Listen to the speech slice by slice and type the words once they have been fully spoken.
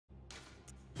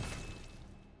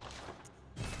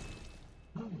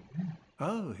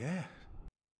Oh, yeah.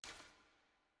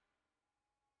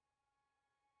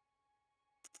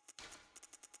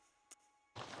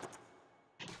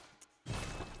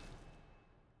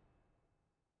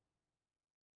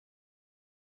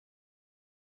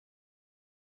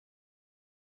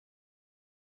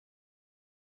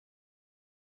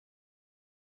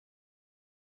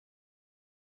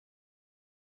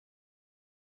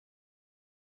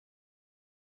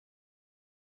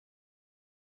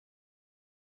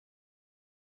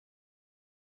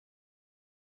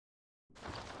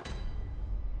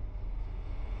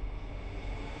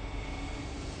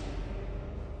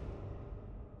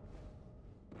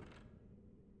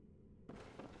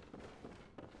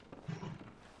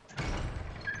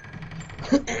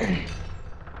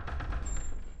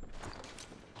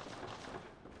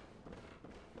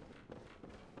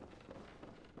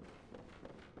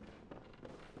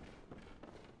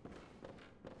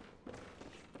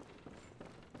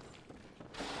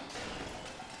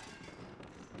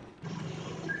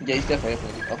 Yeah, he's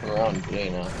definitely up and around today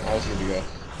now. I was here to go.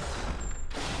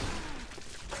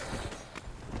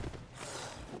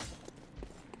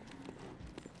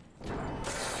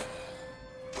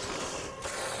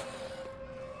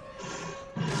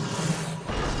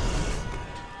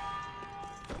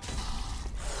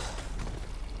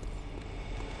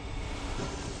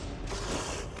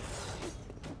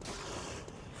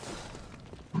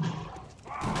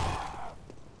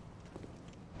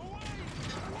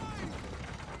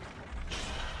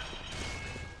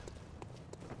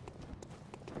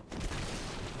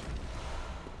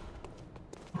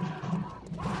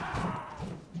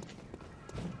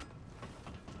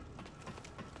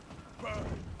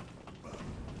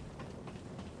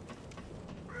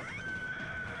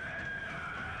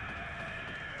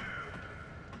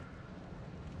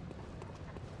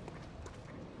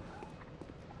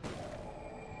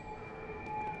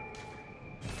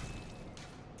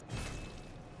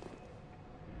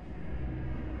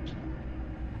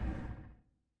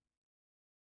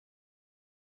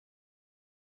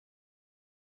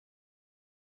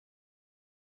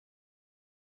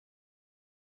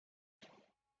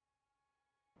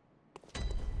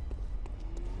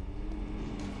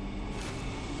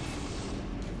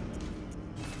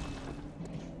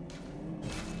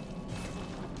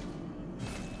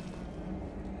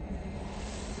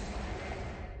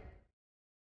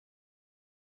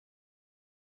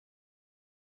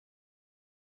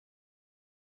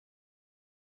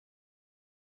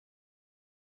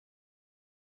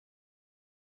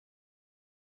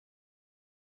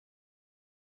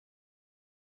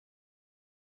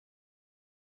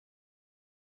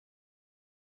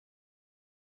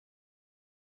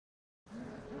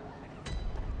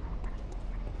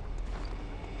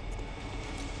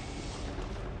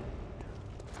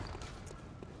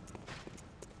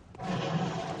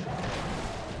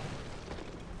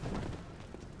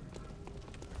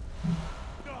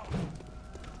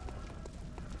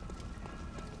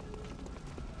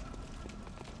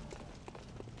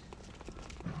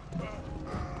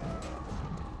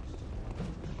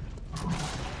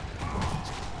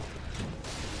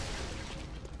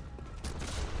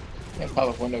 Yeah, pop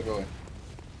up window, go away.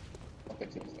 I'll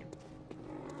fix it.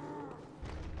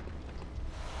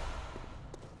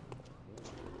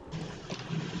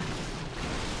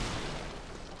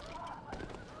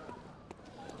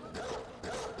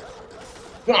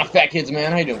 Come on, fat kids,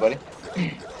 man. How you doing, buddy?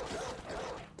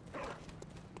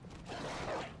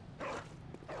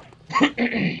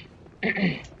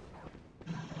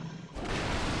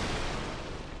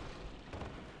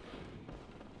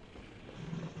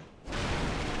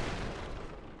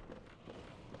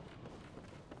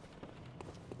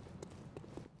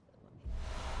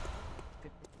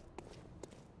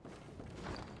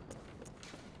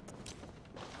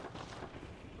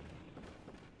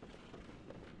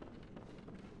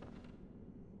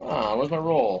 Ah, where's my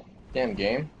roll? Damn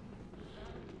game.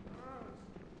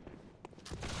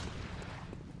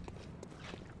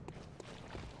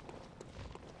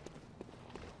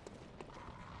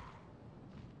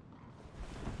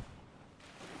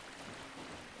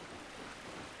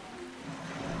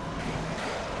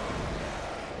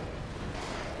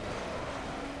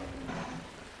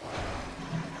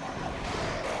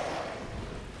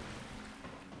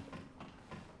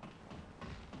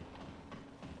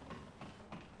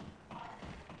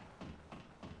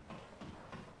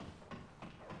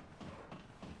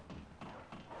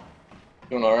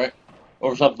 Doing alright.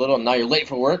 Overslept a little, and now you're late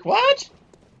for work? What?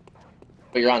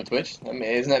 But you're on Twitch? I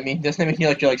mean, doesn't that mean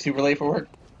you're like super late for work?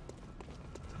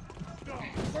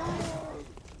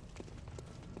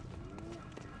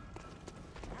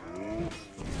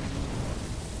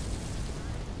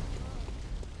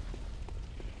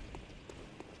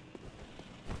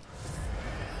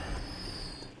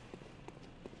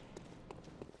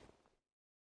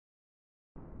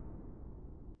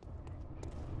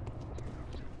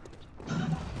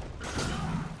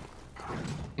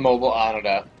 Mobile, I don't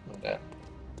know.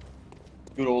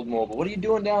 Good old mobile. What are you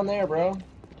doing down there, bro?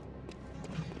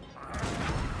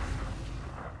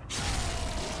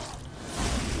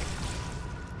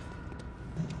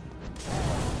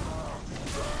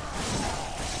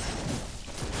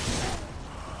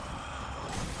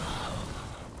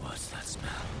 What's that smell?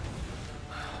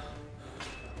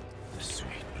 The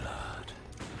sweet blood.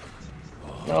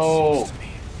 Oh, No. it seems to me.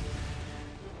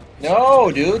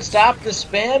 No, dude, stop the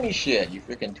spammy shit, you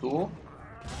freaking tool.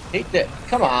 Hate that.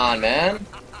 Come on, man.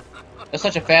 That's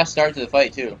such a fast start to the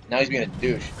fight, too. Now he's being a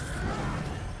douche.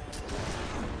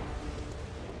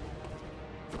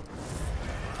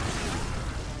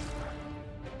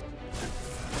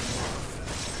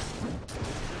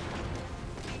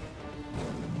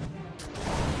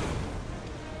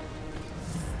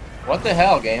 What the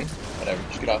hell, game? Whatever,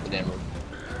 just get off the damn roof.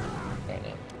 Right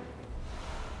now.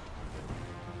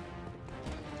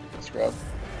 Scrub.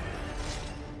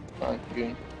 Come on,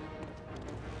 goon.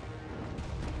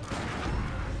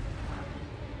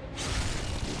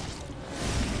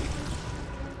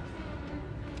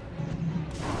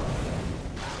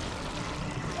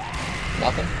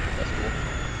 Nothing? That's cool.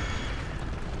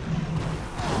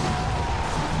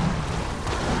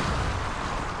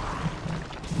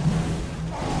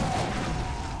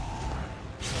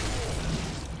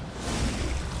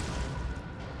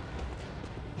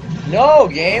 No,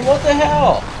 game, what the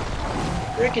hell?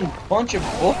 Freaking bunch of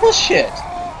bullshit.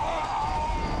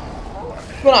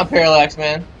 What's going on, Parallax,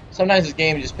 man? Sometimes this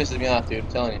game just pisses me off, dude. I'm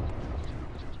telling you.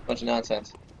 Bunch of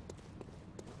nonsense.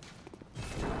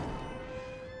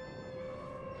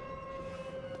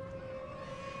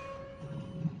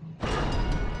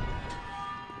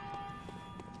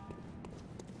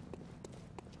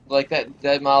 Like,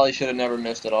 that Molly should have never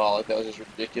missed at all. Like, that was just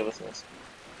ridiculousness.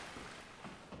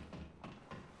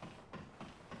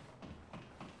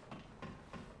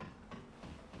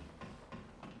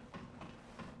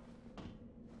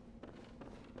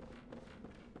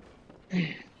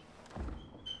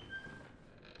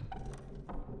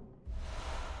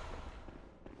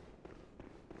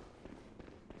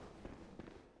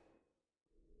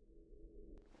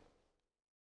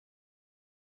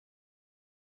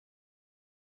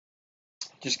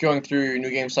 Just going through your new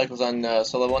game cycles on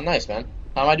Solo 1. Nice, man.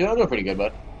 How am I doing? I'm doing pretty good,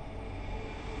 bud.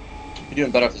 Be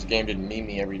doing better if this game didn't meme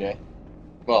me every day.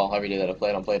 Well, every day that I play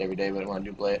it, I don't play it every day, but when I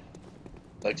do play it,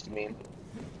 it likes to meme.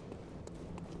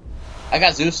 I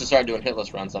got Zeus to start doing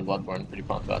hitless runs on Bloodborne. Pretty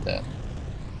pumped about that.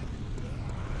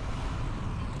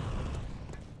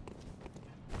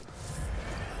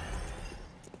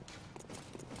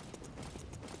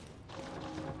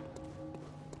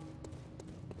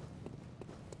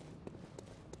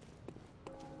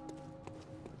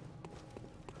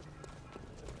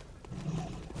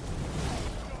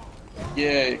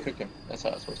 Yeah, cook him. That's how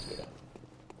it's supposed to go down.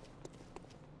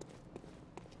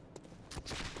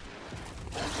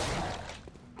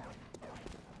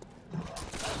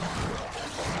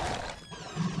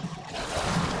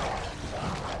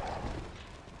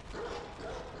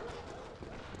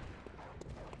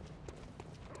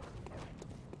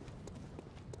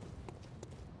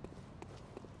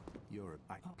 You're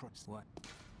a what?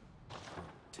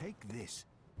 Take this.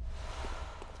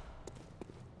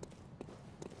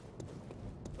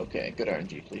 Okay, good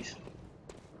RNG, please.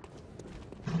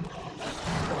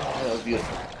 Oh, that was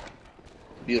beautiful.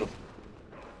 Beautiful.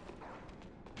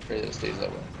 Pray that it stays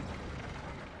that way.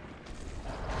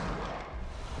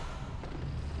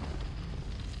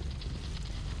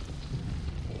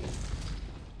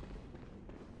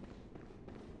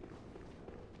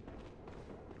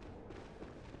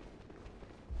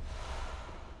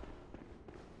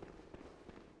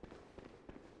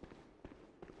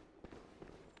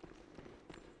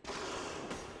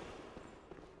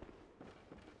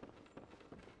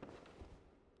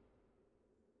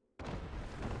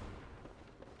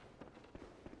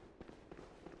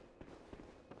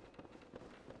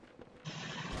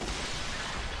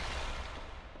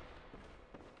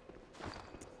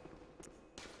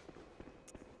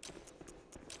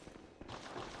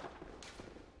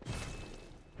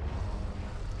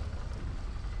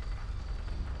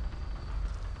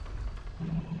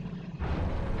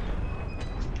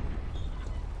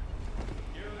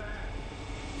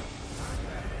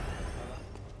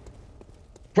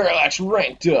 Parallax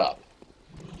ranked up.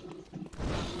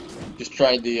 Just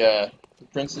tried the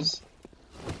Princes.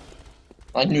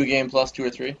 Like New Game Plus 2 or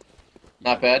 3.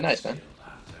 Not bad. Nice, man.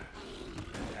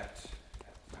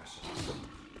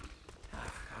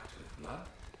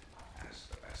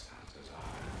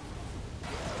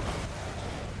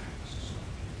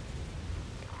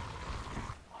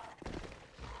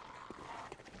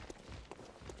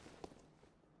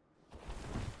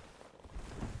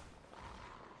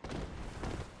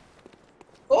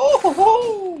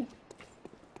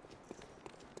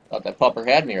 pupper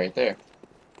had me right there.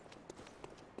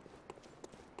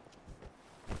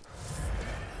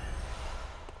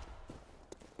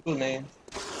 Good man.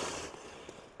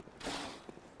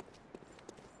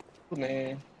 Good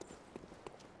man.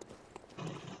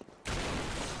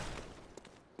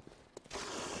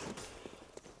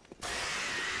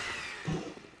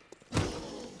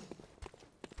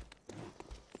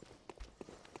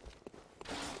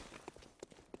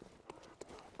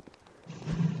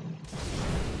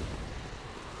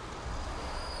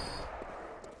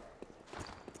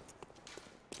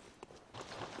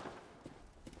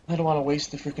 I don't want to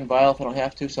waste the freaking vial if I don't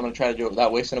have to, so I'm going to try to do it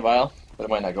without wasting a vial, but it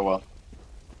might not go well.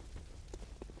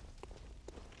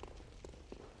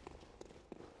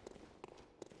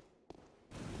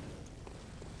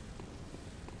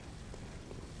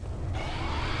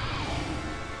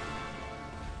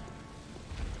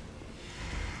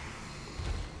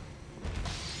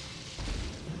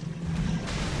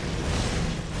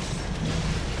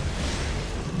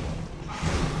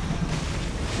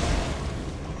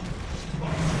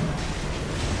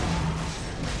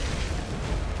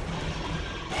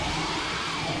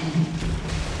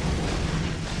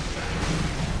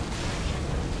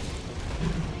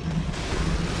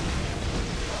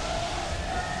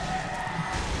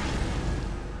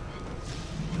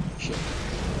 Shit.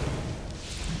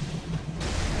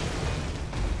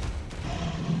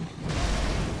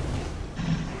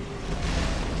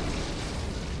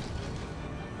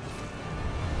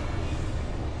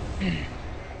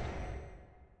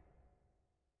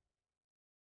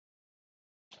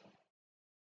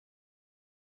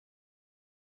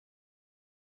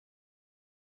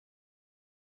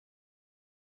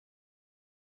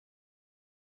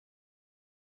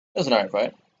 That's an alright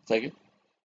fight. I'll take it.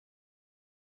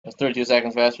 That's 32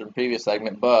 seconds faster than the previous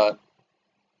segment, but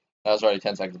I was already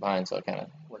 10 seconds behind, so it kind of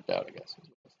worked out, I guess.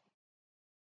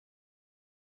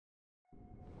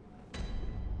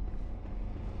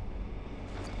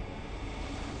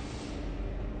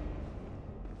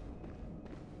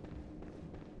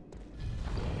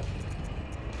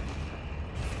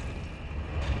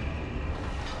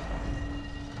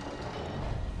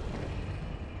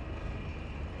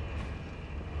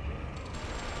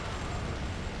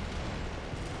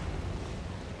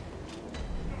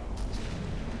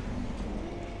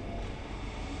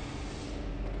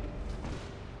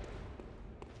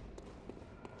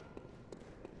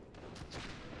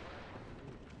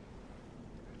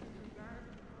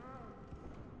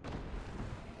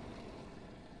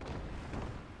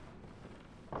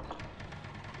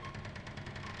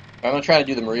 I'm gonna try to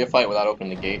do the Maria fight without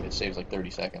opening the gate. It saves like 30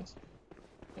 seconds.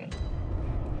 Yeah.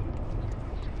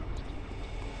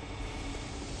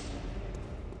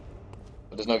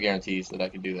 But there's no guarantees that I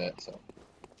could do that, so.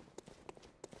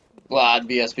 Glad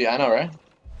BSP, I know, right?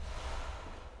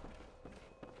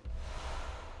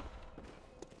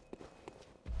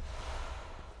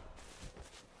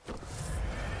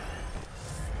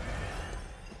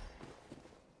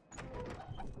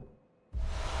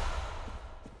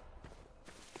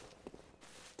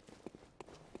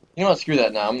 You know what? Screw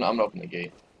that now. I'm gonna open the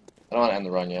gate. I don't want to end the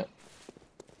run yet.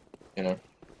 You know.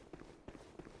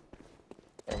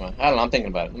 Never mind. I don't know. I'm thinking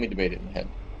about it. Let me debate it in my head.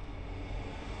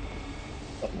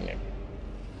 Nothing there.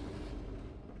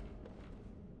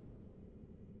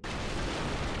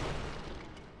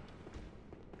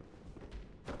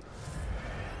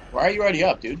 Why are you already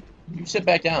up, dude? You sit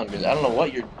back down, because I don't know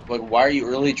what you're like. Why are you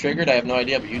early triggered? I have no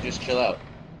idea, but you just chill out.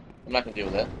 I'm not gonna deal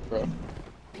with that, bro.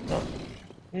 No,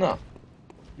 no,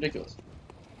 ridiculous.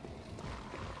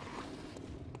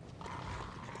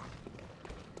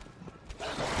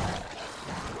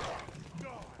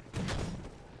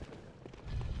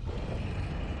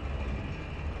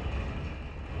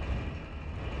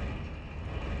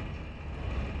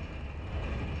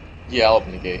 Yeah, I'll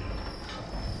open the gate.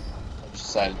 I just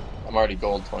decided I'm already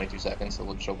gold 22 seconds, so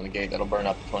we'll just open the gate. That'll burn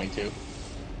up to 22.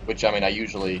 Which, I mean, I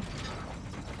usually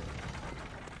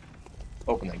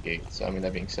open that gate. So, I mean,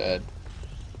 that being said,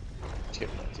 skip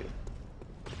 22.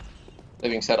 That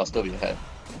being said, I'll still be ahead.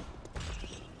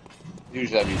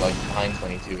 Usually I'd be like behind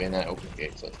 22 and then I open the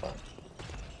gate, so it's fine.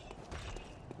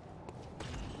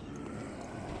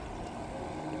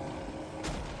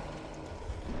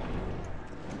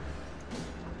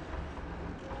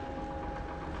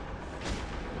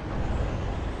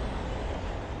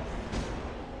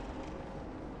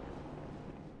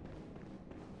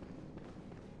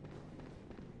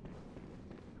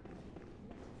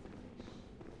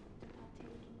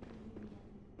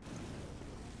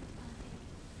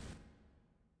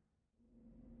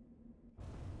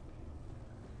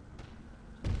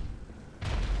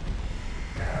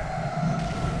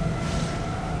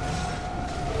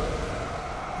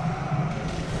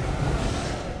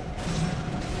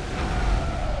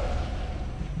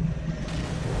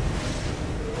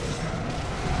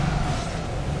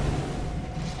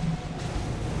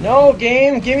 No,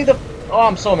 game! Give me the... Oh,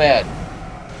 I'm so mad.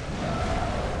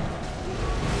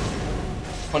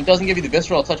 When it doesn't give you the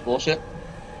visceral touch bullshit.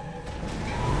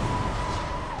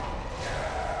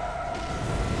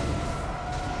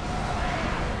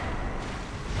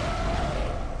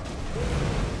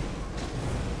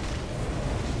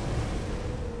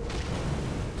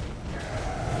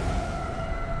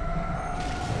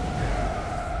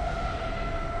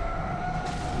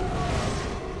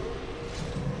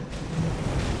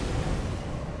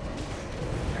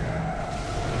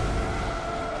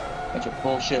 Bunch of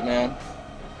bullshit, man.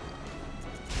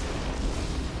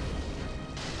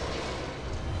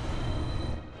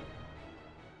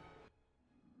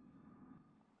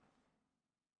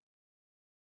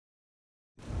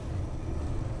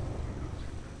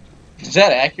 Is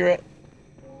that accurate?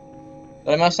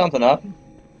 Did I mess something up?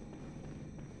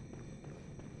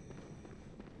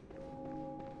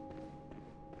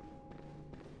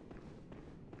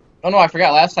 Oh no, I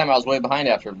forgot. Last time I was way behind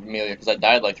after Amelia because I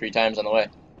died like 3 times on the way.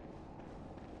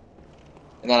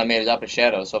 And then I made it up as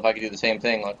Shadow, so if I could do the same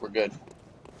thing, like, we're good.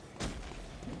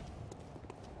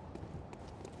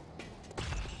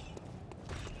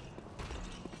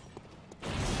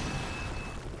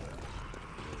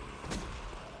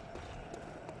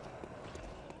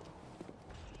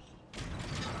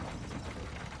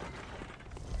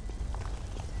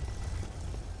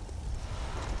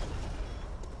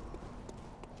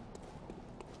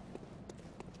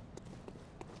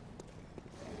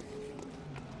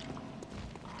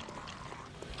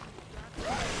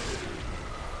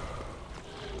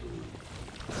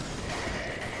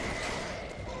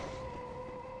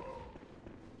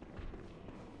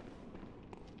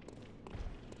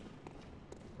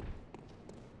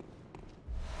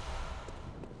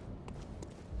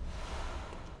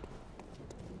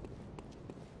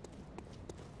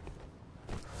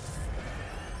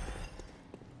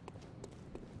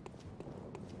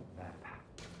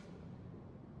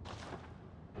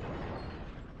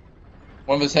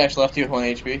 One of his hacks left you with 1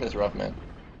 HP? That's rough, man.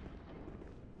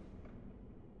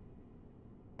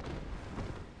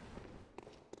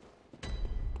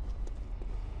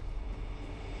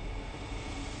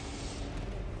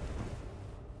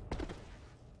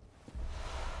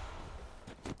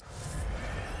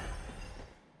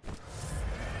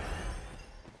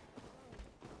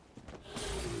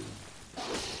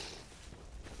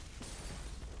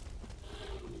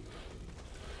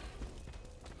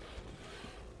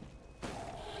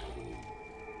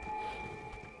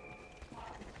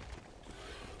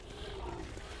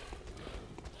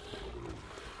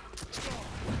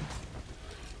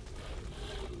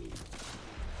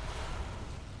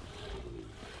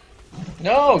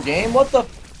 No, game, what the...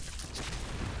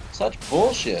 Such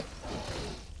bullshit.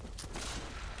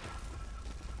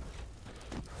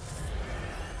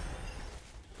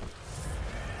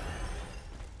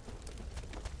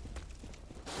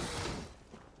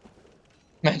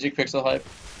 Magic pixel hype.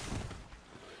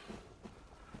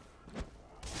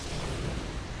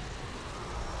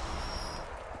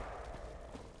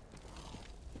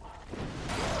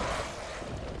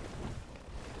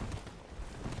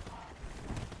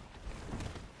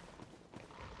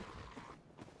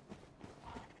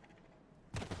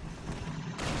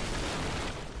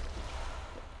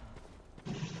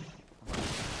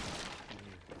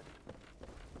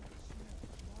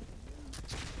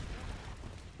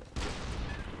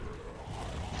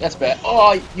 That's bad.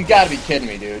 Oh, you gotta be kidding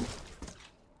me, dude.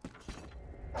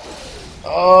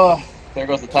 Oh, there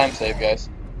goes the time save, guys.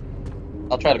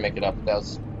 I'll try to make it up, but that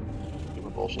was super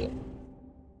bullshit.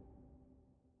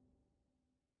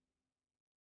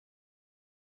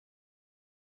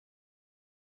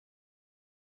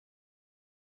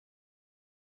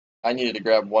 I needed to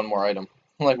grab one more item.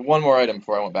 Like, one more item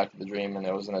before I went back to the dream, and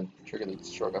I was gonna trigger the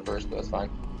shortcut first, but that's fine.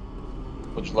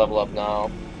 We'll just level up now.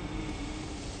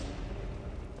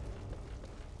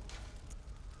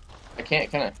 I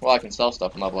can't, can I? Well, I can sell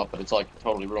stuff and level up, but it's, like,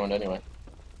 totally ruined anyway.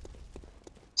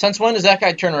 Since when does that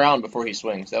guy turn around before he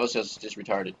swings? That was just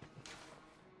retarded.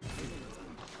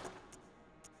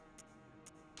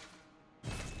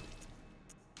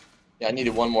 Yeah, I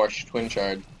needed one more twin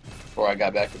shard before I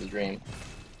got back to the dream.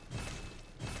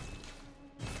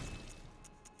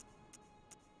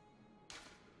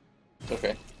 It's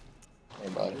okay.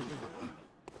 Don't worry about it.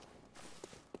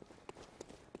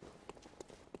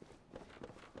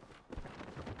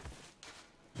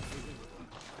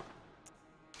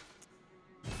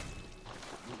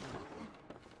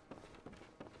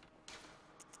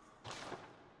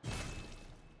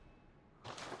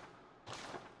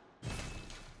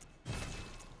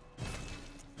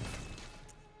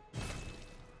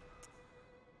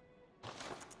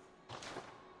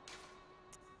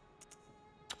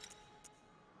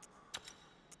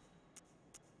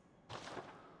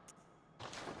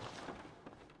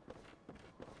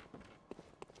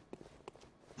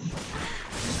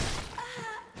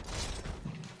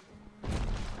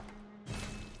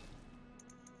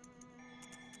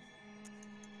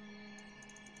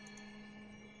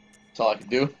 all I could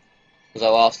do. Because I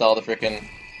lost all the freaking...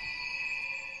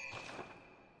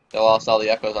 I lost all the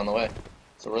echoes on the way.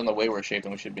 So we're in the way worse shape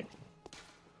than we should be.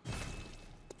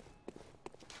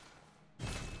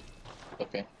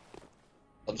 Okay.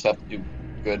 I'll just have to do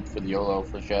good for the YOLO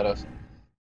for shadows.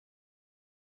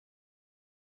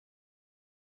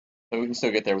 But we can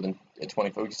still get there within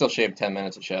 24. We can still shave 10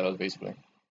 minutes of shadows, basically. And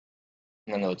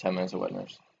then another 10 minutes of wet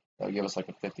nerves. That would give us like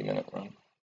a 50-minute run.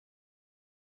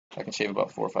 I can shave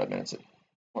about 4 or 5 minutes at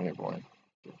 1 in the morning,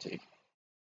 give or take.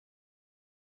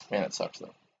 Man, that sucks,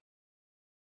 though.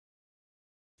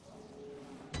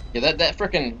 Yeah, that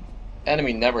frickin'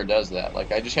 enemy never does that.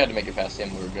 Like, I just had to make it past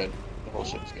him, we were good. The whole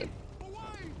shit was good.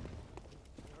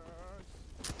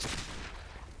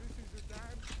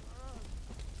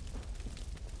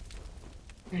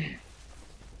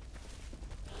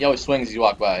 He always swings as you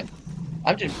walk by.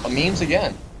 I'm just memes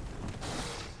again.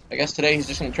 I guess today he's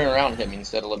just gonna turn around and hit me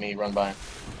instead of let me run by him.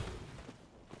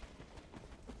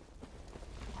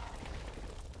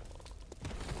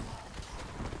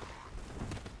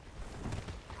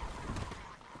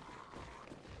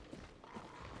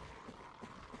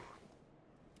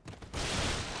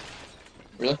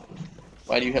 Really?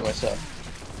 Why do you hit my stuff?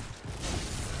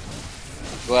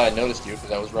 Glad I noticed you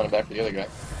because I was running back for the other guy.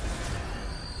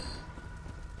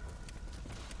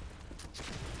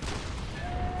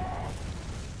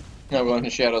 Now going into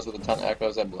shadows with a ton of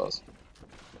echoes, that blows.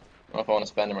 I don't know if I want to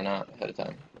spend them or not ahead of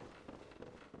time.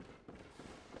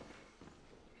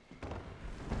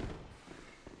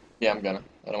 Yeah, I'm gonna.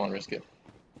 I don't want to risk it.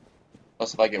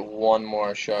 Plus, if I get one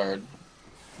more shard,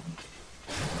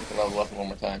 I can level up one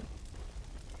more time.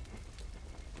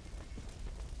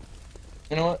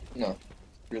 You know what? No.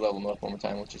 Re-level them up one more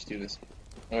time. Let's just do this.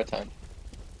 Another time.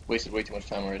 Wasted way too much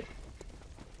time already.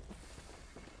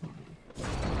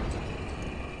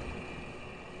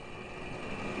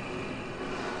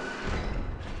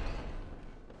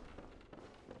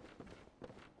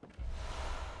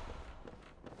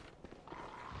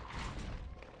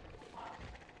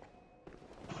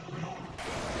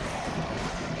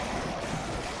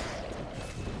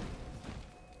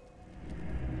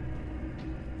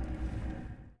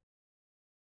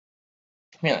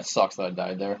 Man, that sucks that I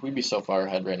died there. We'd be so far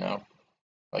ahead right now.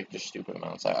 Like, just stupid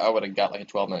amounts. I would have got like a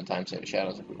 12-minute time save of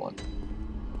shadows if we won.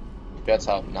 That's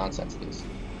how nonsense it is.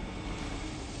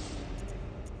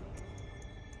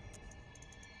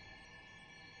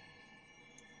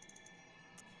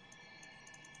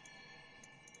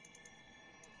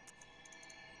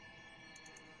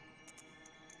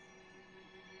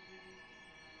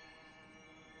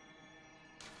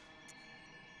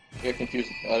 You get confused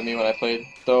out of me when I played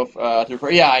Thoth through.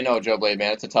 Yeah, I know, Joe Blade,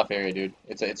 man. It's a tough area, dude.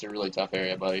 It's a really tough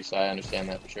area, buddy. So I understand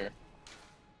that for sure.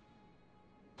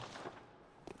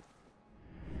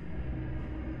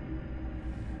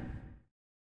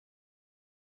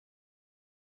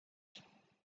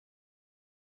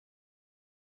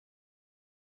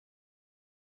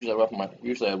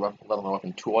 Usually I level my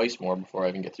weapon twice more before I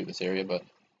even get through this area, but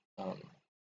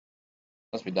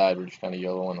once we died, we're just kind of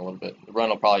YOLOing a little bit. The run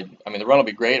will probably, I mean, the run will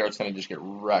be great, or it's going to just get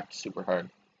wrecked super hard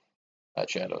at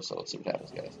Shadow, so let's see what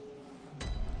happens, guys.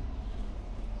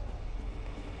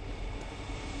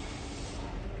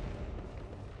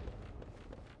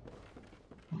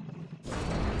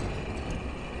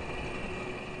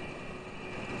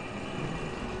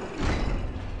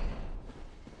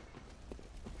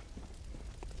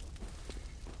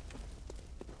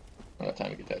 I don't have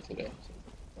time to get that today. So.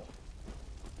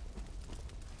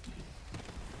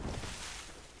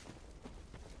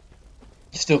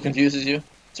 It still confuses you?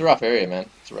 It's a rough area, man.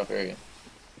 It's a rough area.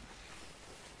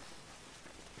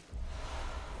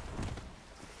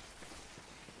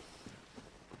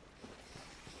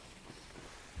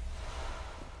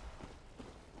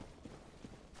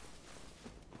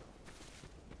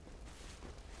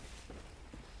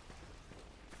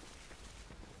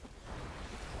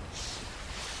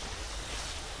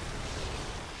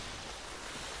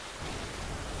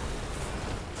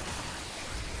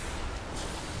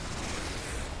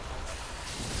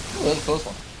 Oh, that was a close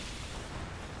one.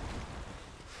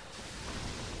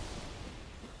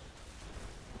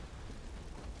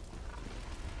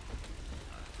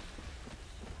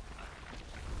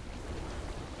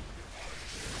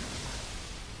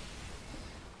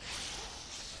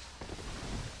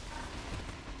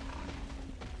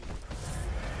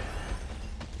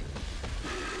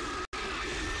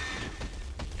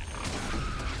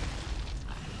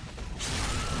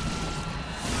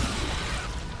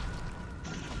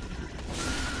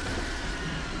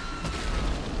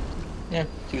 Yeah,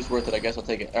 2's worth it, I guess I'll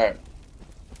take it. Alright.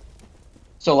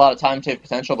 Still a lot of time save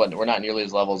potential, but we're not nearly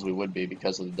as level as we would be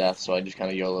because of the death. So I just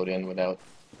kind of YOLO'd in without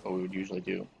what we would usually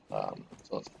do.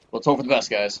 So let's hope for the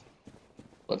best, guys.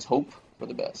 Let's hope for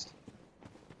the best.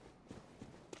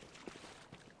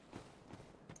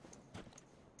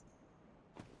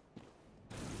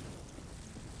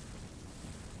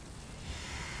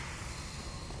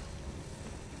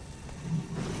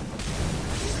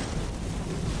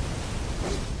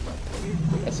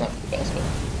 That's not the best, but.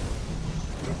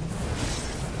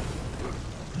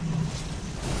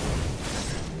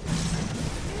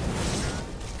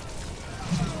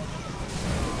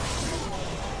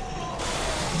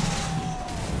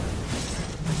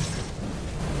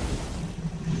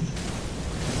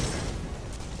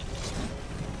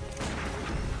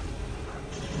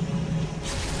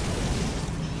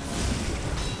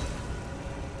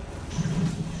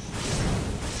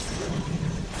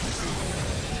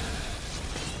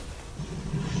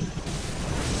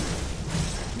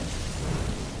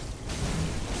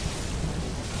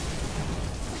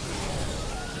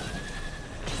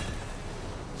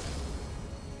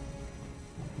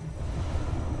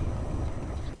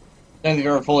 I don't think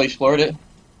I've ever fully explored it.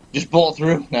 Just bolt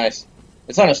through. Nice.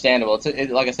 It's understandable.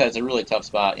 Like I said, it's a really tough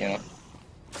spot, you know.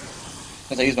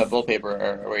 Since I use my bull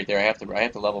paper right there, I have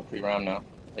to level pre-round now.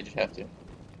 I just have to.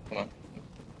 Come on.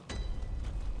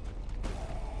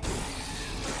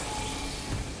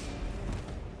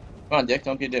 Come on, Dick.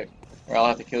 Don't be a dick, or I'll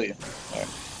have to kill you. All right.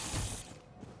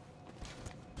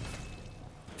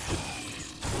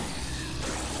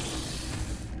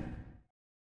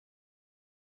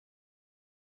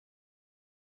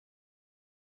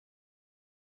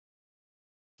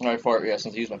 Alright, yeah,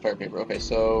 since I used my fire paper. Okay,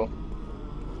 so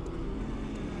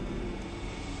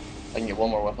I can get one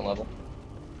more weapon level.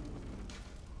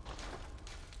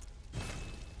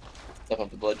 Step up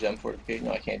the blood gem fortification.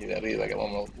 No, I can't do that either. I got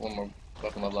one more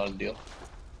weapon level out of the deal.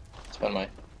 Spend my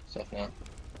stuff now.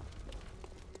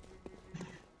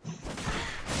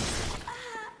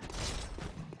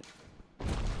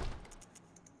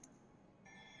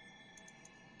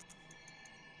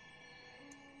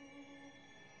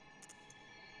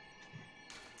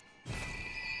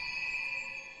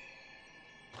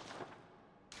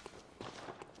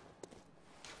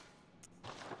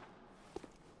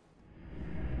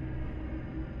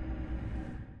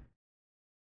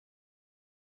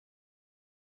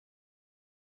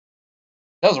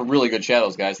 That was a really good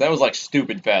shadows, guys. That was like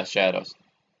stupid fast shadows.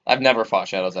 I've never fought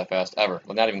shadows that fast, ever.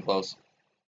 Not even close.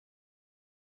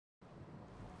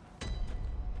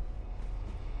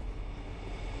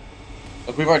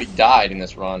 Look, we've already died in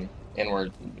this run, and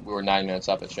we were 9 minutes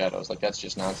up at shadows. Like, that's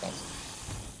just nonsense.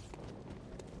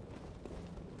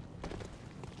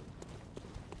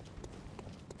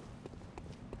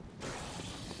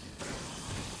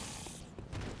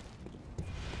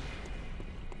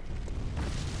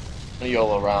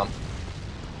 YOLO ROM.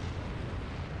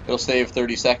 It'll save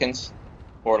 30 seconds,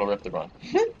 or it'll rip the run.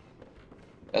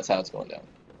 That's how it's going down.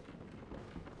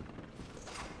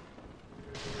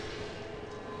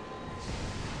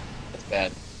 That's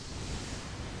bad.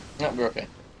 No, we're okay.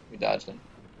 We dodged it.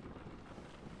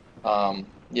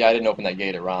 Yeah, I didn't open that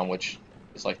gate at ROM, which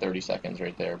is like 30 seconds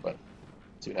right there, but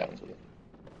let's see what happens with it.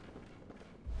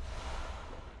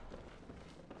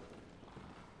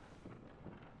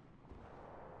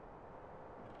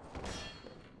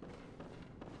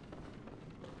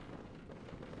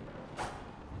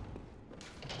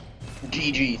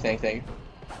 GG, thank you.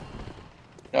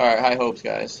 Alright, high hopes,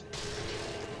 guys.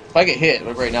 If I get hit,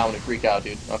 like right now, I'm gonna freak out,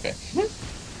 dude. Okay.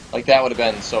 Like, that would have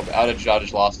been so bad. I would have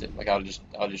just lost it. Like, I would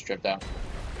have just tripped out.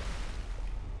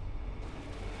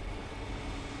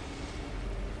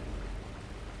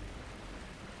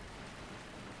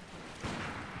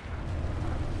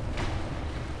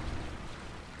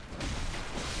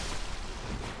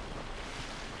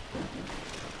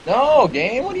 No,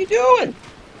 game, what are you doing?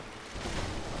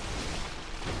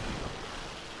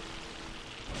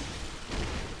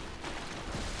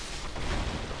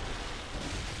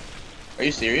 Are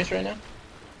you serious right now?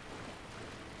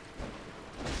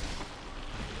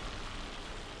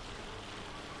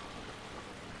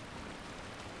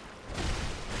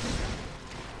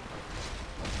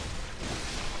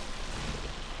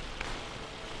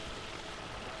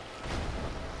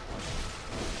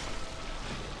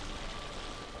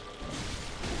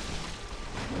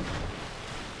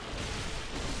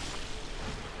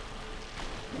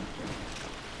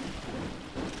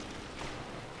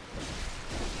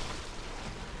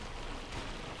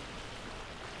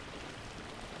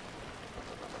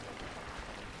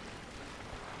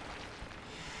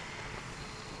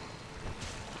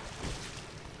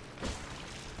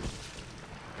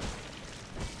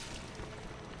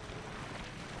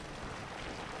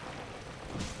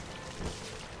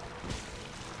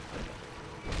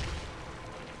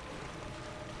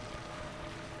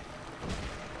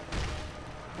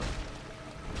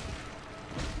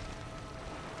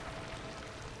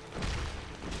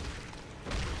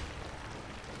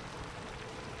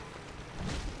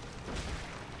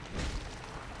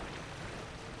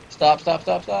 Stop, stop,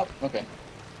 stop, stop. Okay.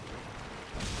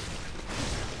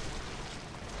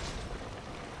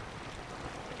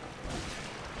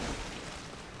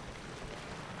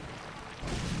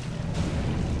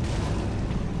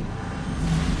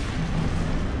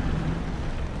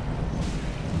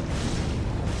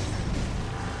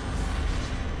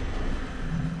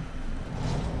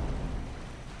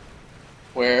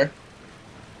 Where?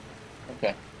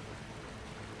 Okay.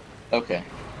 Okay.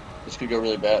 This could go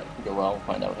really bad. Could go well. We'll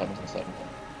find out what happens in a second.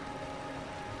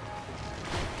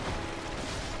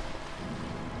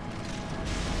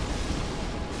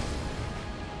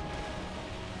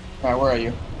 Alright, where are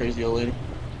you? Crazy old lady.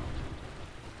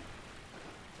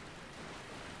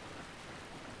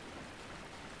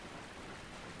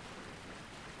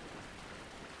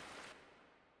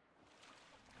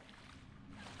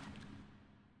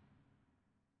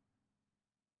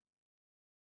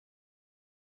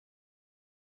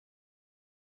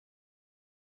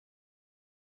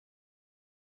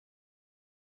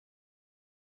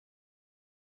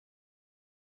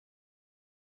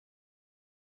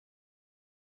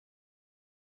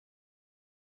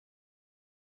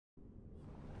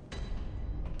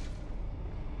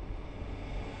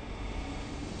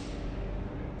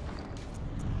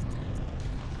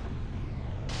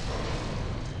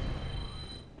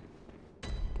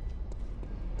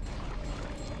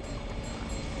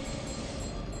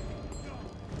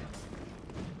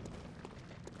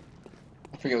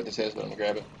 I forget what this is, but I'm gonna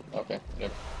grab it. Okay,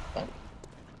 whatever. Fine.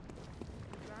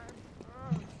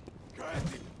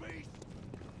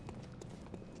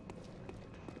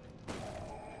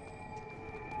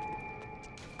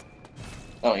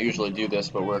 I don't usually do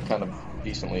this, but we're kind of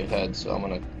decently ahead, so I'm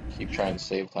gonna keep trying to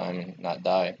save time and not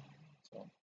die. So.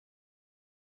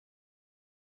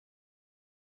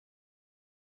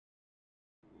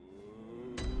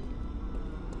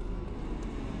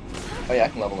 Oh yeah, I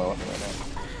can level my weapon right now.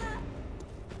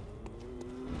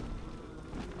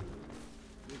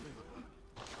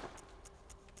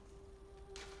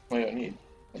 Oh, you don't need.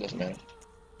 It doesn't matter.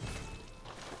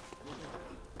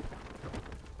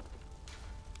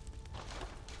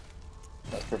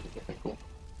 That's perfect. Okay, cool.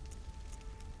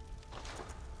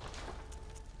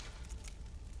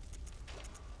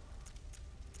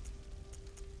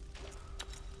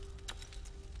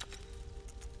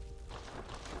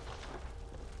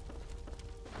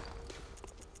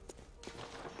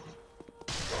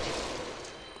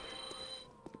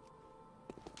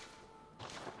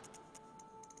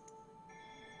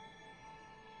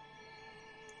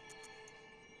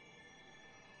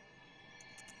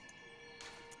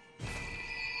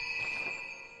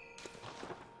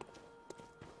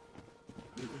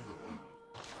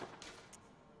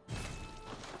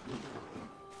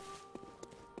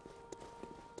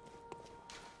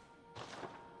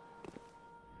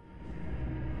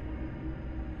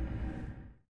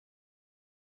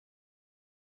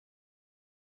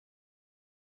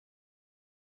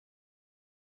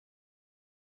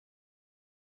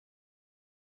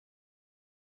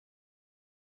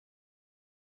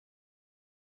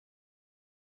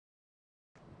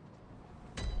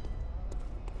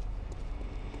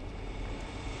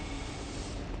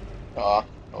 Oh,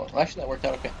 well, actually that worked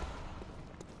out okay.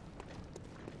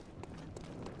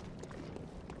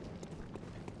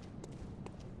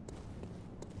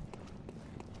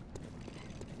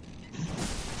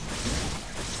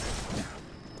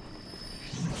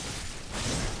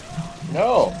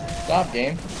 No! Stop,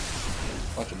 game.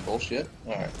 Bunch of bullshit.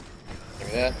 Alright. Give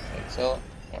me that. I can sell it.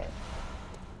 Alright.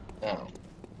 Now.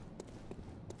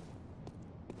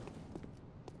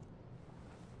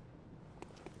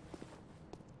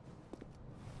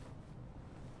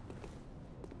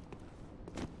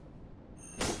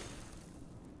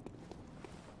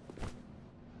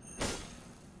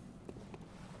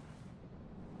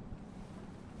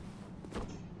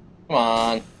 Come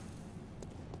on.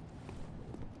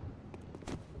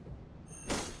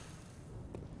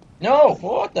 No!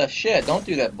 What the shit? Don't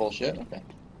do that bullshit. Okay.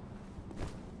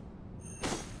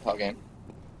 How game?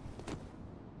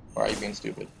 Or are you being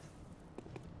stupid?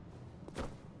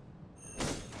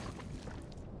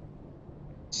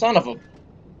 Son of a...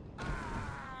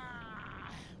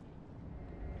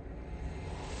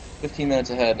 15 minutes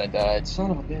ahead and I died.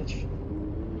 Son of a bitch.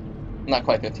 Not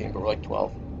quite 15, but we're like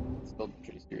 12. Still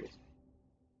pretty serious.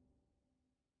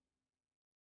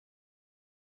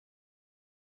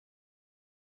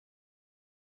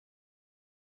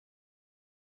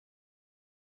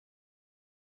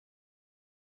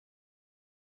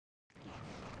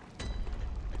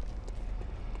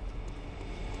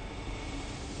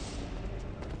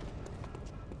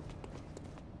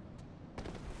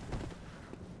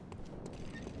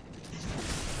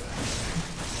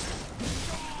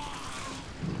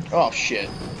 Oh shit.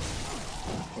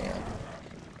 Yeah.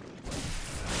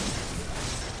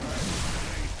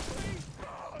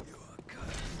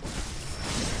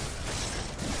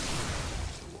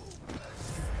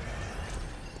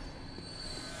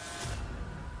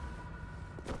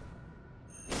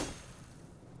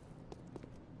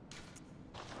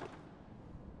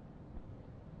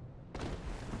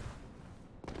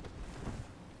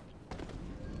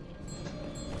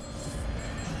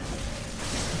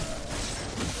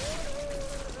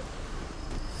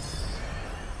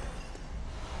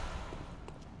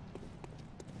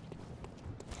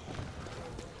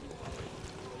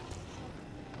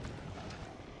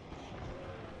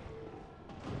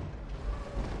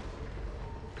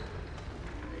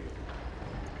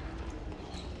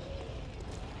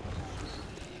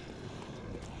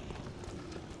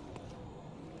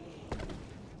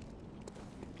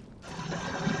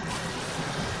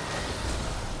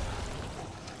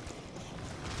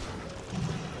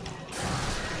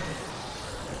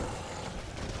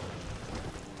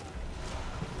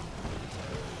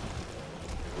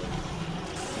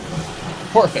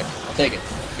 Perfect. I'll take it.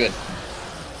 Good.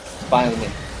 It's fine with me.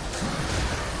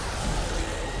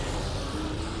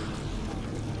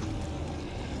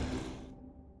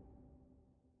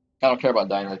 I don't care about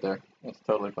dying right there. It's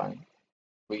totally fine.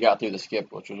 We got through the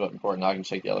skip, which was what important. Now I can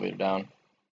take the elevator down.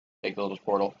 Take the little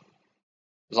portal.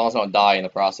 As long as I don't die in the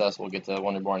process, we'll get to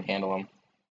Wonderborn and handle him.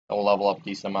 And we'll level up a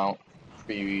decent amount.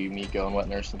 Free Miko and Wet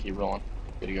Nurse and keep rolling.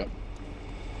 Good to go.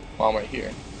 While I'm right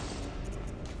here.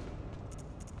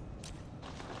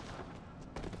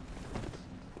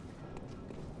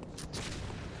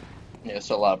 Yeah, there's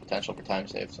still a lot of potential for time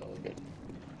save, so we're good.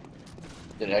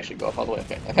 Did it actually go up all the way?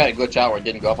 Okay. I've had a glitch out where it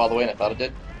didn't go up all the way and I thought it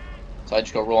did. So I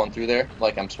just go rolling through there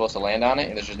like I'm supposed to land on it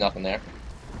and there's just nothing there.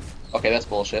 Okay, that's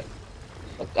bullshit.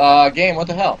 Game, what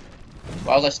the hell?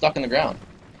 Why was I stuck in the ground?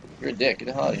 You're a dick. Get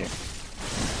the hell out of here.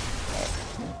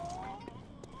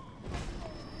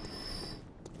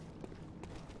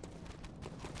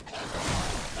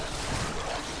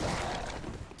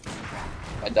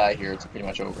 If I die here, it's pretty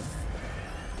much over.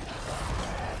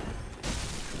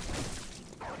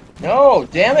 No!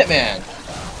 Damn it, man!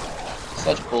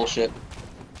 Such bullshit.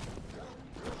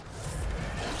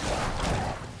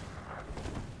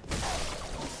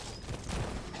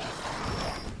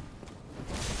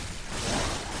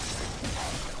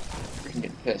 Freaking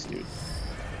getting pissed, dude.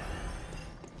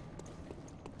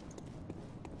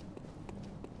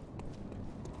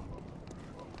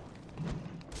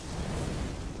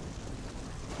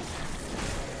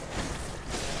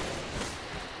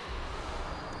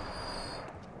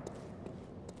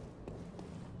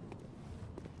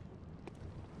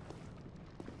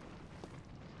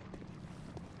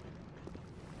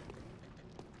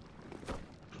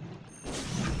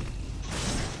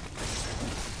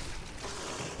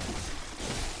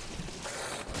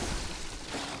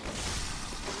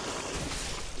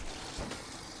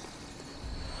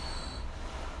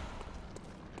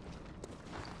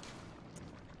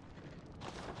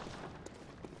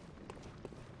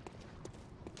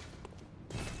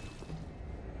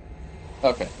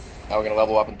 Okay, now we're gonna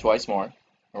level up in twice more, and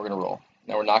we're gonna roll.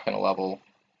 Now we're not gonna level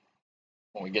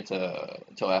when we get to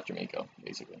until after Miko,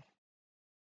 basically.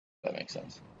 That makes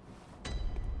sense.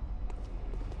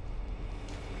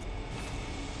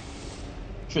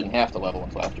 Shouldn't have to level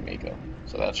until after Miko,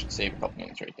 so that should save a couple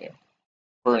minutes right there.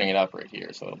 Burning it up right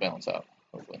here, so it'll balance out,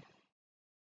 hopefully.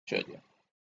 Should, yeah.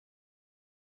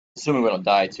 Assuming we don't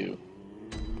die too.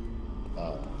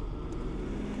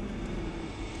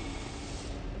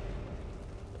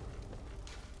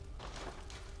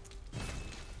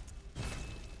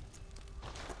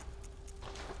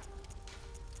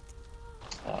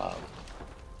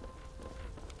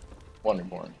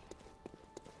 Wonderborn.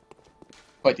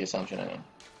 Quite the assumption, I know.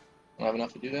 Don't have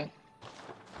enough to do that?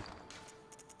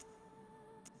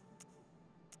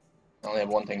 I only have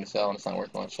one thing to sell and it's not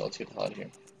worth much, so let's get the hell out of here.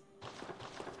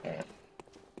 Alright.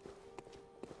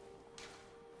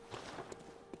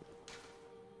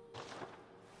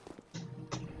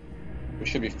 We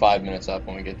should be 5 minutes up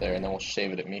when we get there, and then we'll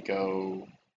save it at Miko.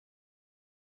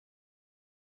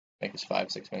 Make us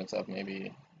 5-6 minutes up,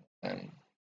 maybe. And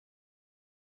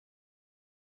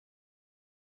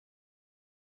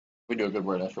if we do a good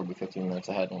word, we'll be 15 minutes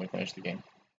ahead when we finish the game.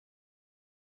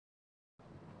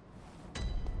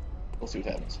 We'll see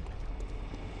what happens.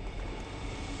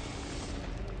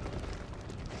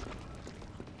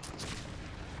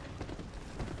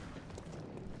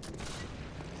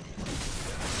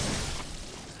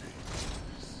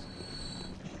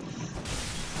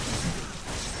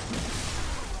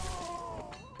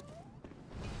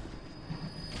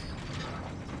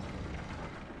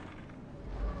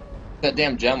 That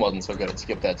damn gem wasn't so good. I'd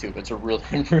skip that too, but it's a really,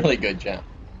 really good gem.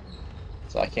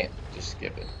 So I can't just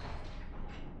skip it.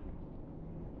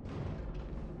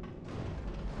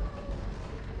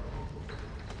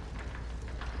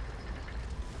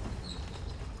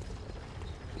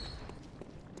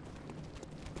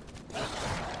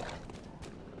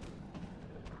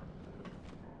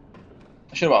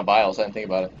 I should have bought vials. I didn't think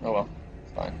about it. Oh well.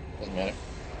 It's fine. Doesn't matter.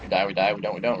 We die, we die. We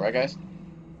don't, we don't. Right, guys?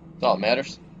 That's all that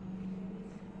matters.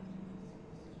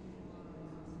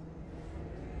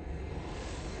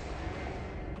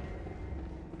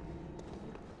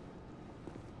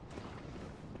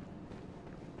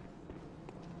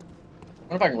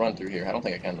 I wonder if I can run through here. I don't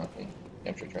think I can, though.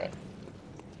 I'm sure try.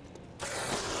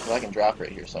 Well, I can drop right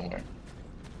here somewhere.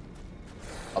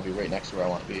 I'll be right next to where I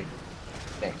want to be. I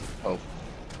think. Hope.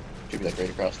 Should be like right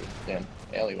across the damn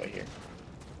alleyway here.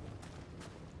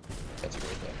 That's a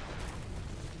great thing.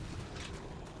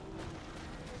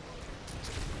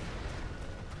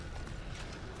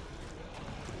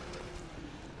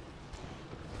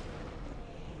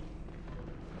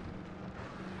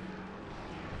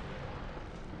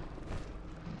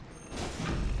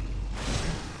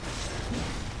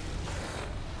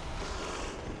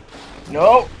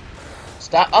 No!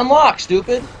 Stop! Unlock,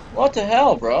 stupid! What the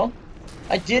hell, bro?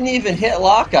 I didn't even hit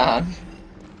lock on.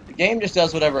 The game just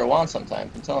does whatever it wants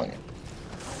sometimes, I'm telling you.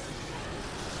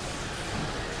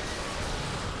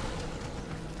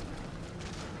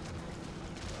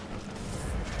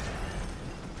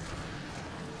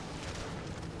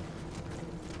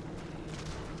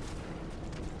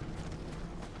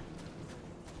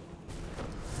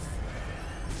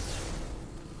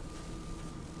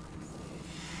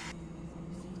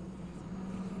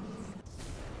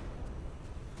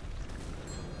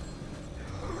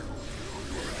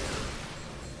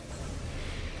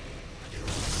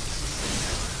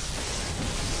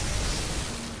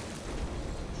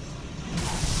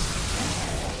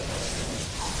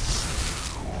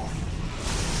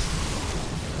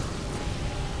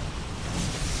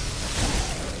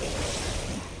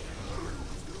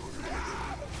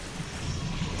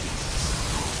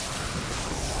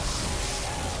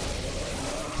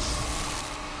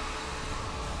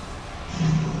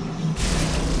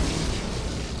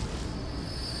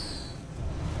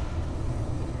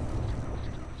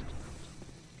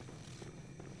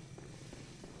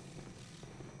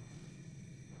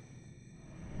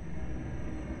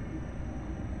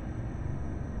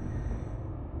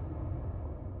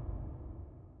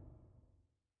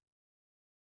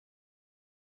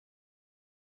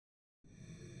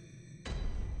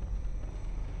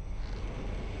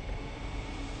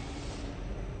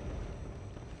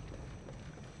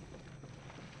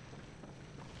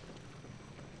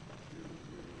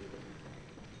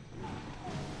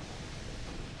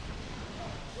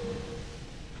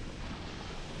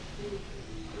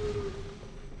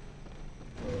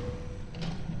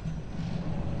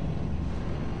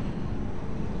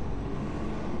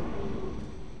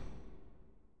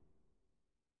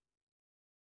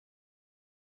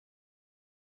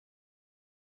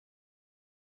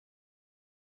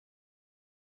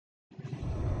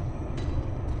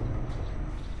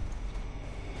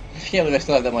 I can't believe I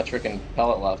still have that much freaking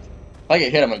pellet left. If I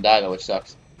get hit, I'm gonna die though, which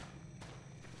sucks.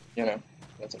 You know,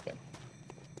 that's okay.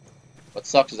 What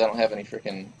sucks is I don't have any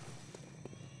freaking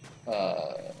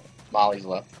mollies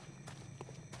left.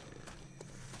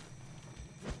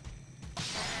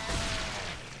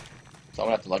 So I'm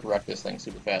gonna have to like wreck this thing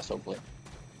super fast, hopefully.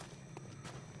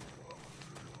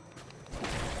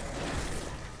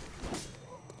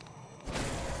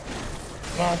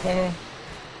 Come on, come on.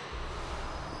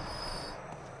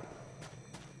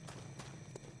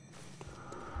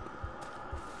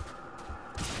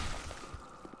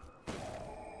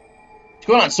 What's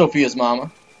going on, Sophia's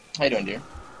mama? How you doing, dear?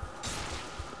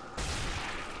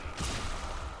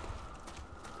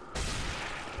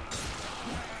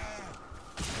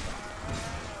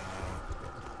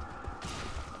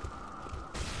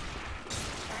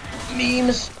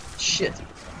 Memes. Shit.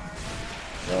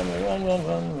 Run, run, run,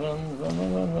 run, run, run,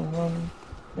 run, run, run, run.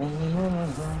 Run, run,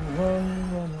 run, run,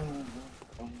 run, run, run,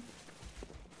 run.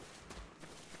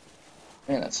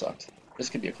 Man, that sucked. This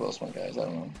could be a close one, guys. I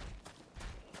don't know.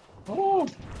 Oh.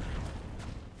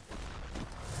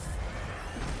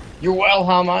 You're well,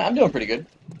 how am I? I'm doing pretty good.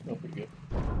 Doing pretty good.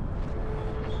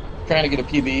 Trying to get a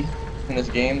PB in this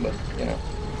game, but, you know,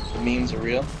 the memes are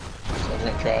real. So we're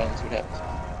gonna try and see what happens.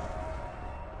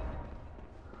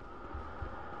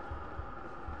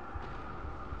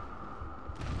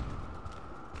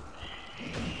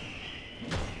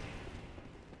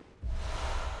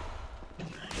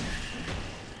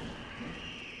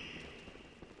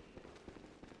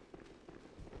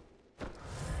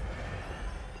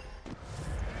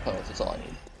 pellets. That's all I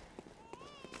need.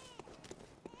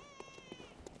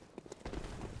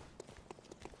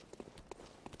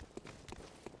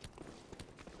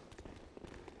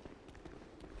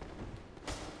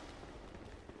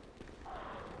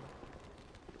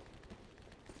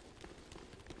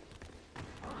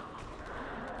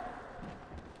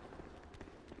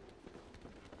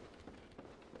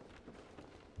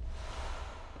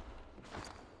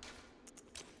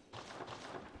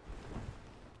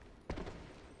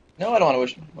 No, I don't want to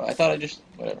wish. Well, I thought I just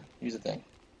whatever. Use the thing.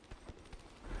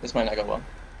 This might not go well.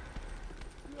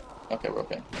 Okay, we're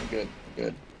okay. We're good. We're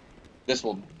good. This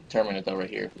will determine it though, right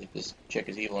here, if this chick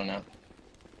is evil or not.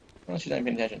 Oh, she's not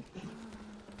even paying attention.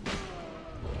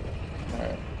 All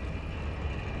right.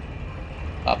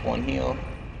 Pop one heal.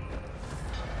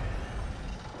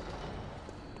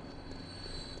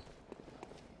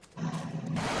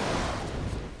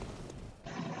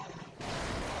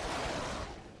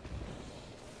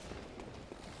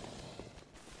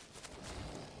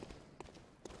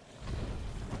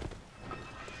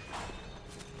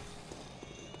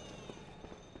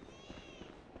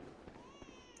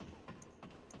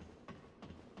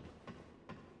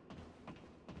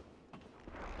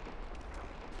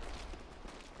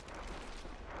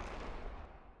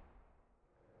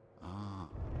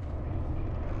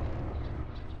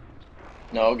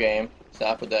 No game.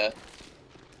 Stop with that.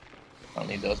 I don't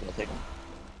need those, but I'll take them.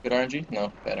 Good RNG?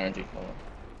 No, bad RNG. Oh, well.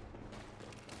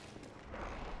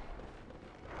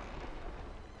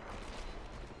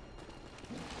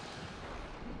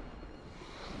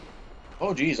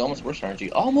 Oh geez, almost worse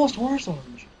RNG. Almost worse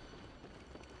RNG.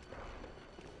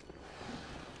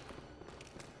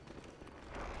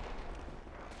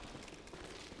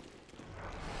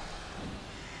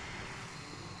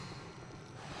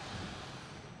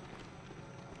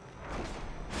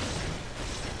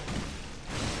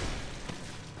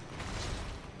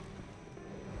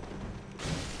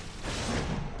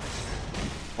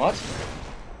 What?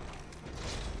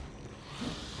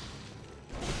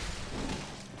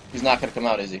 He's not gonna come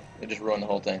out, is he? They just ruined the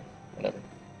whole thing. Whatever.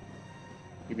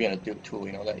 You're being a tool,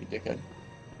 you know that, you dickhead.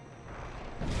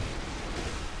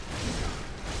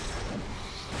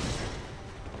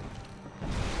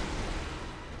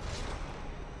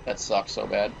 That sucks so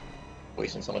bad.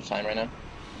 Wasting so much time right now.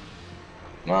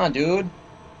 Come on, dude.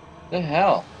 What the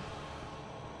hell?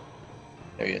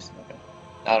 There he is. Okay.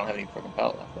 I don't have any freaking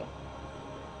pallet left though.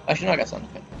 Actually, no, I got some.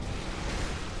 Okay.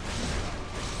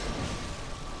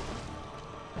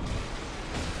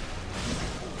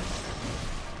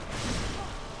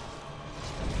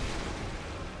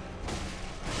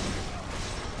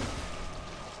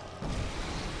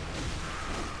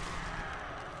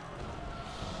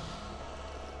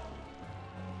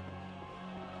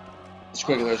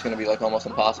 Squiggler is gonna be like almost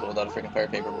impossible without a freaking fire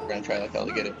paper, but we're gonna try like hell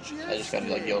to get it. I just gotta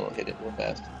like YOLO hit it real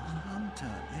fast. A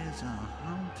hunter is a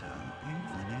hunter,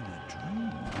 even in a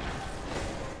dream.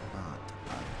 But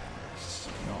alas,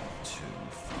 not too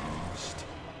fast.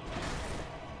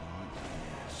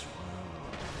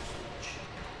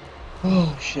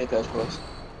 Oh shit, that was close.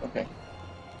 Okay.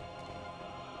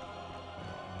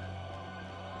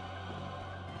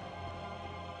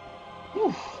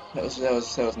 Whew. That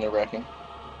was nerve-wracking.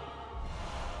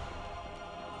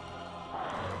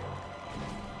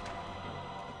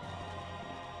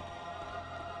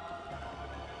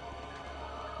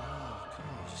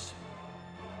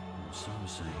 Some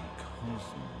say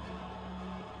Cosmo.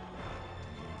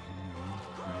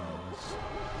 Praise.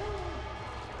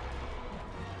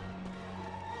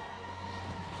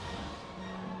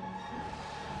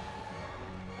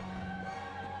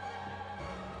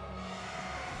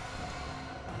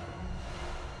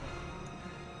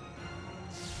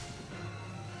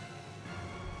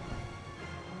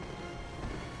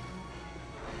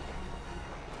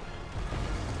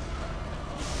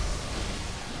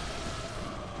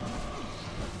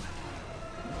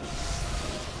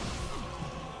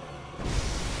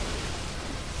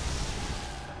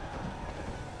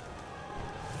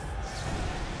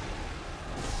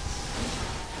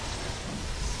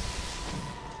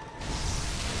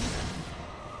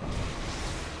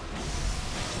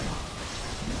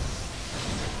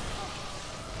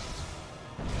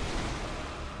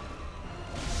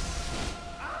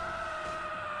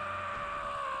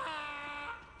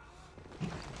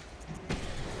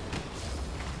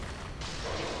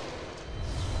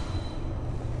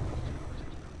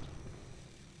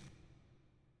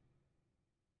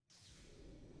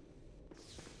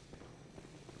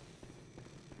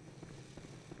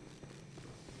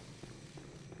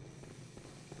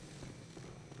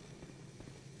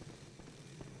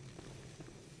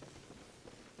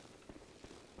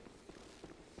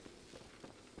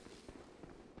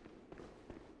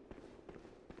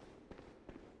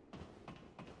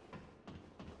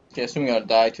 Okay, assuming I gotta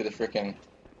die to the frickin'.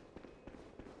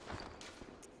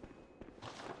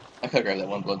 I could've grabbed that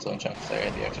one bloodstone chunk. Sorry, I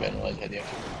had the extra. I didn't realize I had the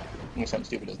extra. I think something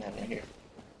stupid doesn't happen right here.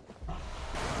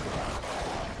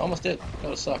 Almost did. That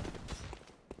would've sucked.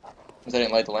 Because I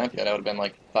didn't light the lamp yet, I would've been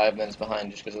like 5 minutes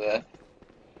behind just because of that.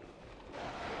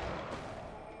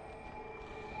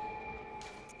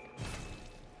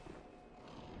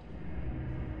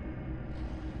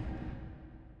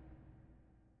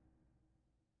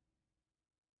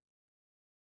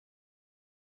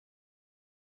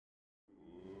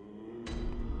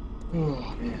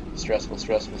 Oh man, stressful,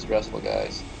 stressful, stressful,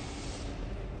 guys.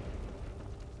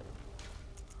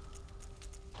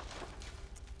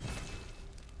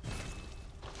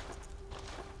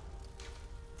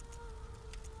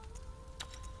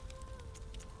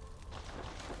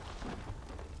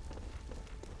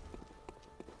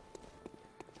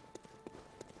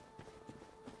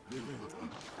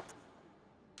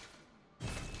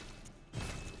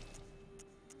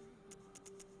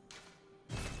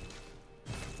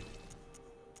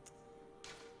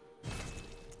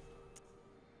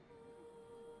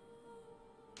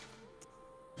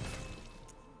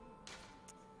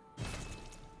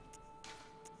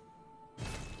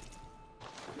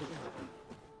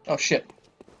 Oh shit.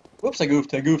 Whoops, I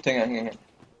goofed, hang on, hang on.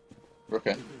 We're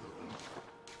okay.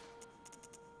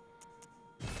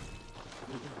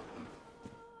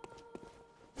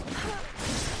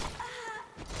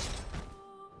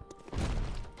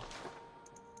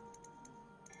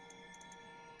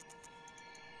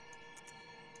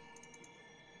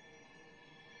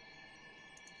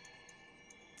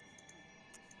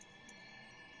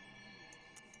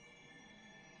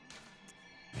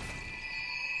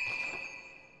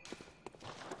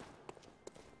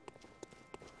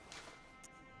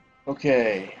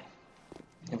 Okay.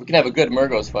 If we can have a good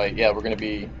Murgos fight, yeah, we're gonna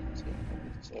be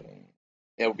 7,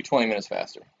 yeah, we'll be 20 minutes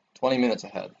faster. 20 minutes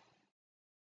ahead.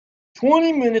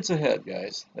 20 minutes ahead,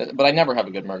 guys. But I never have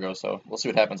a good Murgo, so we'll see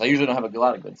what happens. I usually don't have a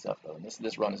lot of good stuff though. And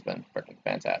this run has been freaking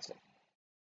fantastic.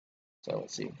 So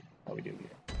let's see how we do here.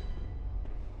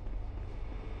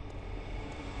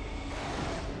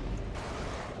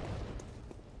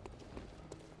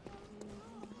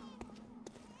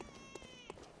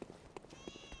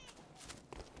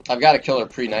 I've got to kill her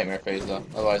pre-nightmare phase though,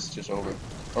 otherwise it's just over.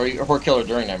 Or kill her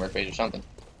during nightmare phase or something.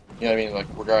 You know what I mean? Like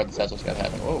regardless, that's what's gotta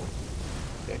happen. Whoa.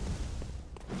 Okay.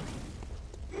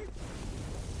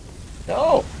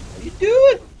 No! What are you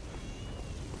doing?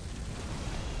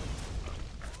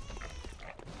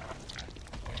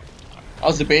 I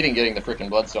was debating getting the freaking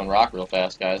Bloodstone Rock real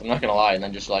fast, guys. I'm not gonna lie, and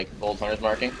then just like Bold Hunter's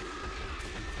marking.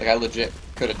 Like I legit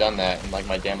could have done that, and like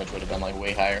my damage would have been like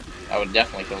way higher. I would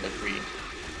definitely killed her free.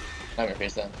 Nightmare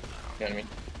face then. You know what I mean?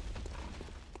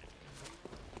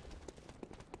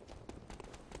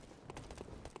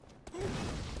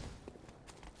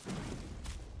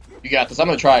 You got this. I'm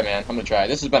gonna try, man. I'm gonna try.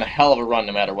 This has been a hell of a run,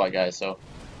 no matter what, guys. So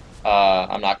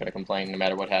I'm not gonna complain, no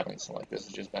matter what happens. Like this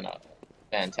has just been a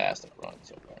fantastic run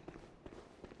so far.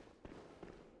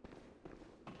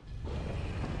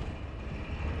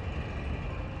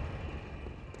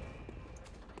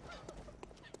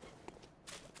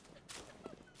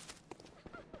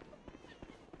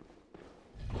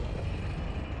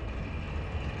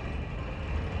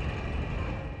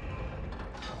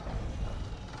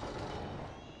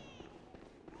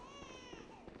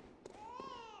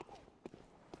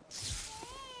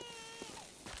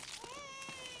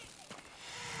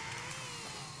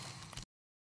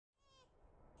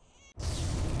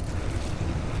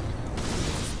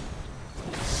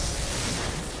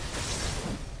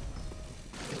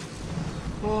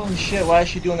 Holy shit, why is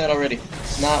she doing that already?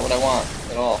 It's not what I want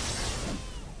at all.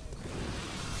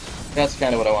 That's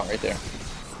kind of what I want right there.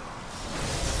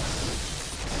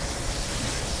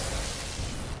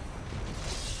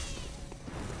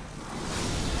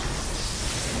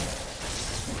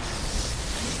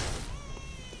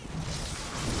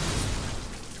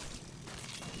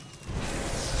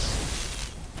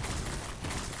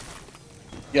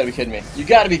 You gotta be kidding me. You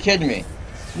gotta be kidding me.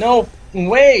 No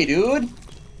way, dude.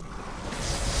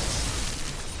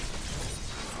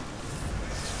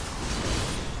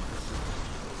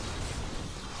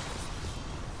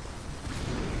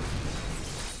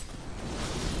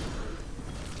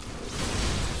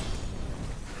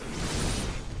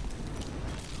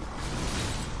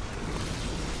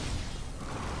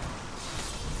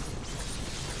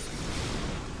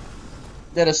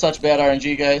 That is such bad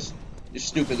RNG, guys. It's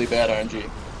stupidly bad RNG.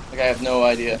 Like, I have no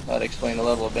idea how to explain the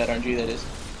level of bad RNG that is.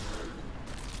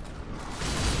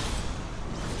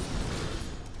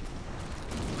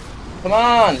 Come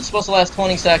on! It's supposed to last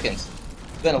 20 seconds.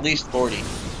 It's been at least 40.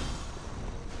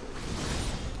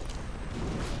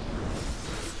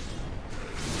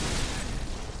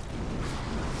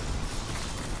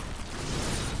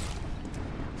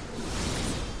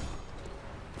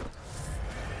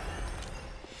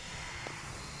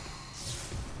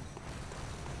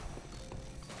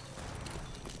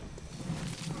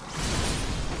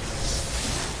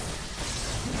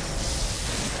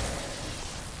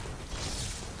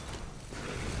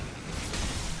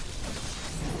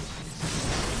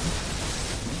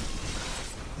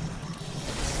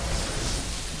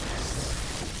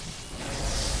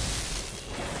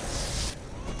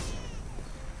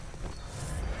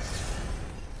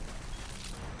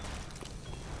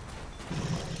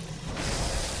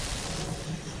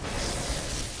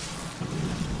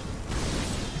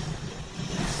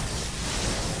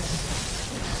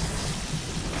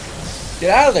 Get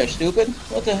out of there, stupid.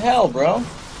 What the hell, bro?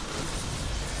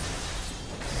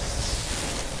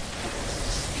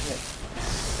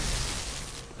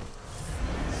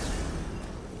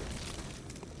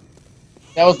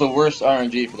 That was the worst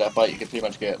RNG for that fight you could pretty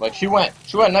much get. Like, she went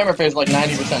Nightmare Phase like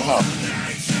 90% health.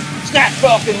 Snap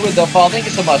Falcon with the fall. Thank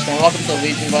you so much, man. Welcome to the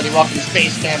Legion, buddy. Welcome to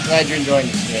Space Camp. Glad you're enjoying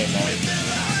the stream, man.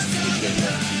 Appreciate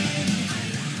that.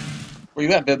 Where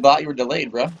you at, Bibbot? You were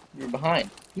delayed, bro. You were behind.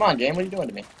 Come on, game. What are you doing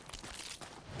to me?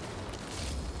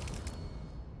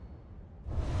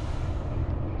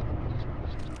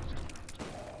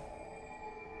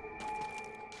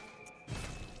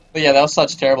 But yeah, that was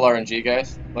such terrible RNG,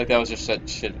 guys. Like, that was just such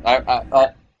shit.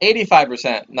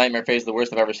 85% Nightmare Phase is the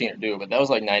worst I've ever seen her do, but that was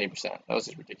like 90%. That was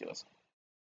just ridiculous.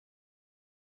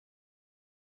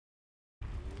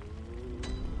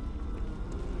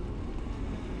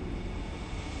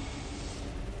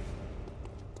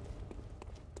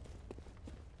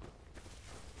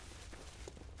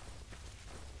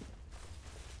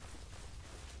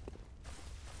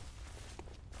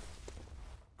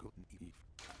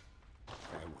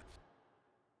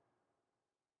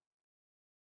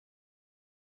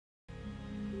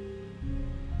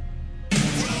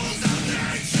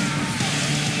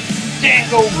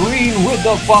 Dango Green with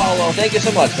the follow. Thank you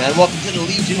so much, man. Welcome to the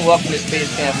Legion. Welcome to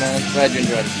Space Camp, man. Glad you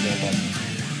enjoyed this game,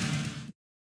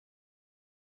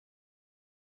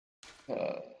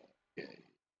 man. Okay.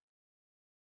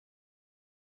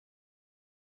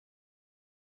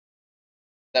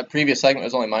 That previous segment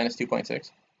was only minus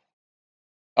 2.6.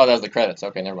 Oh, that was the credits.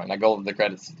 Okay, never mind. I go with the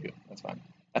credits too. That's fine.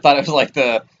 I thought it was like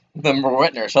the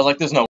Whitner. So I was like, there's no